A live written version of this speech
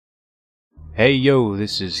Hey yo,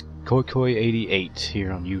 this is KoiKoi88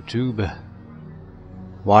 here on YouTube.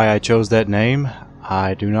 Why I chose that name,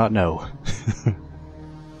 I do not know.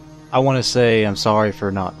 I want to say I'm sorry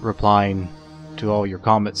for not replying to all your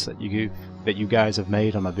comments that you guys have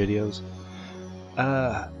made on my videos.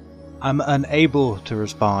 I'm unable to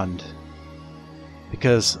respond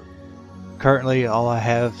because currently all I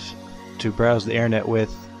have to browse the internet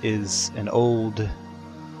with is an old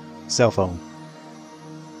cell phone.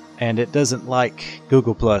 And it doesn't like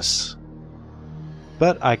Google+.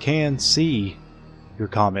 But I can see your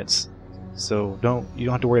comments, so you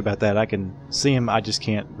don't have to worry about that. I can see them, I just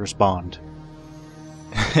can't respond.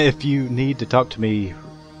 If you need to talk to me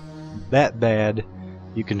that bad,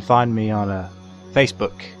 you can find me on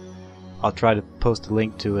Facebook. I'll try to post a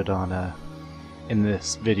link to it in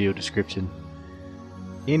this video description.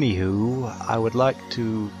 Anywho, I would like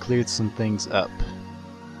to clear some things up.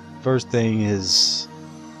 First thing is,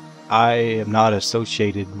 I am not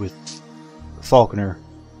associated with Faulkner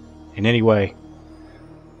in any way.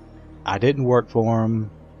 I didn't work for him.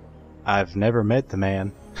 I've never met the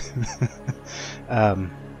man. I'm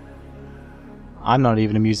not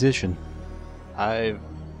even a musician. I've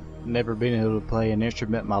never been able to play an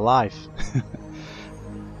instrument in my life.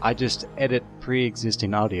 I just edit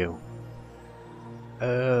pre-existing audio.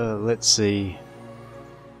 Let's see.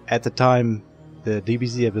 At the time the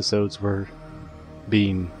DBZ episodes were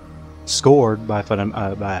being scored by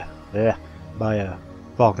Faulkner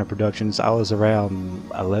Productions, I was around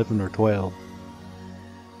 11 or 12.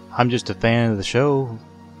 I'm just a fan of the show,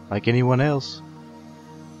 like anyone else.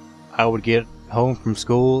 I would get home from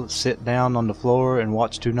school, sit down on the floor, and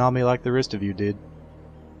watch Toonami like the rest of you did.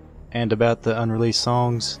 And about the unreleased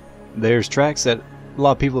songs, there's tracks that a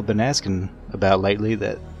lot of people have been asking about lately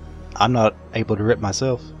that I'm not able to rip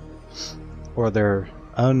myself. Or they're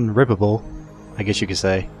unrippable, I guess you could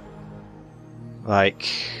say. Like,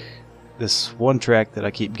 this one track that I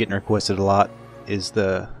keep getting requested a lot is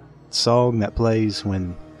the song that plays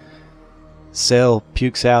when Cell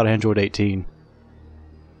pukes out Android 18.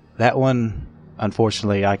 That one,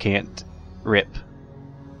 unfortunately, I can't rip.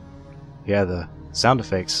 Yeah, the sound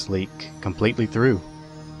effects leak completely through.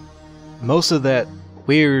 Most of that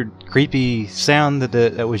weird, creepy sound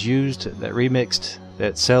that was used, that remixed,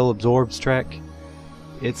 that Cell absorbs track,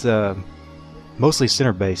 it's mostly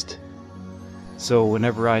center based. So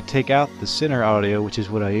whenever I take out the center audio, which is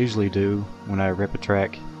what I usually do when I rip a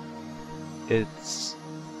track, it's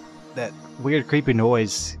that weird creepy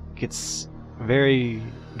noise gets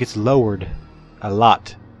lowered a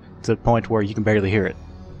lot to the point where you can barely hear it.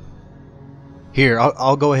 Here,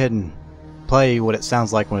 I'll go ahead and play what it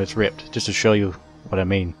sounds like when it's ripped, just to show you what I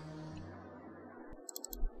mean.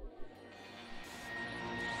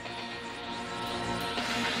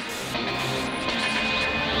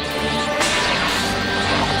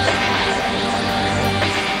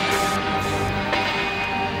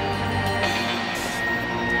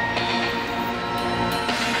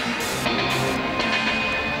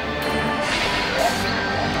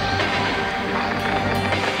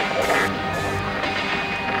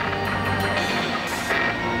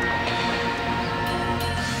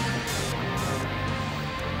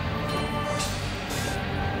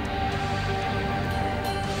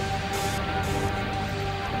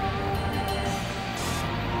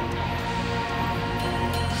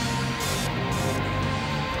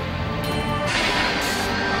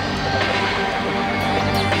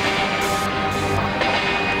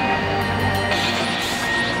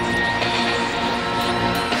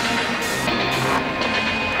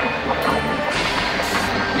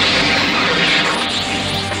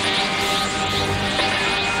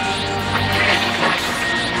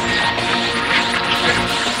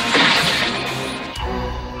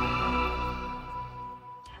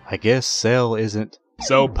 I guess Cell isn't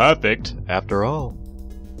so perfect after all.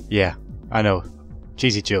 Yeah, I know.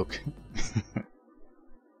 Cheesy joke.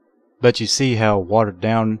 But you see how watered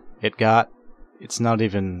down it got? It's not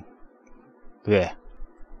even... bleh.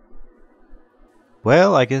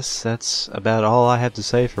 Well, I guess that's about all I have to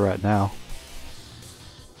say for right now.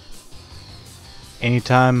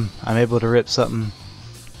 Anytime I'm able to rip something,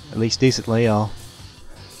 at least decently, I'll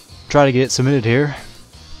try to get it submitted here.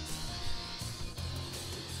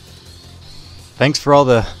 Thanks for all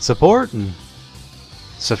the support and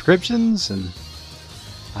subscriptions, and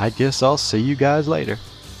I guess I'll see you guys later.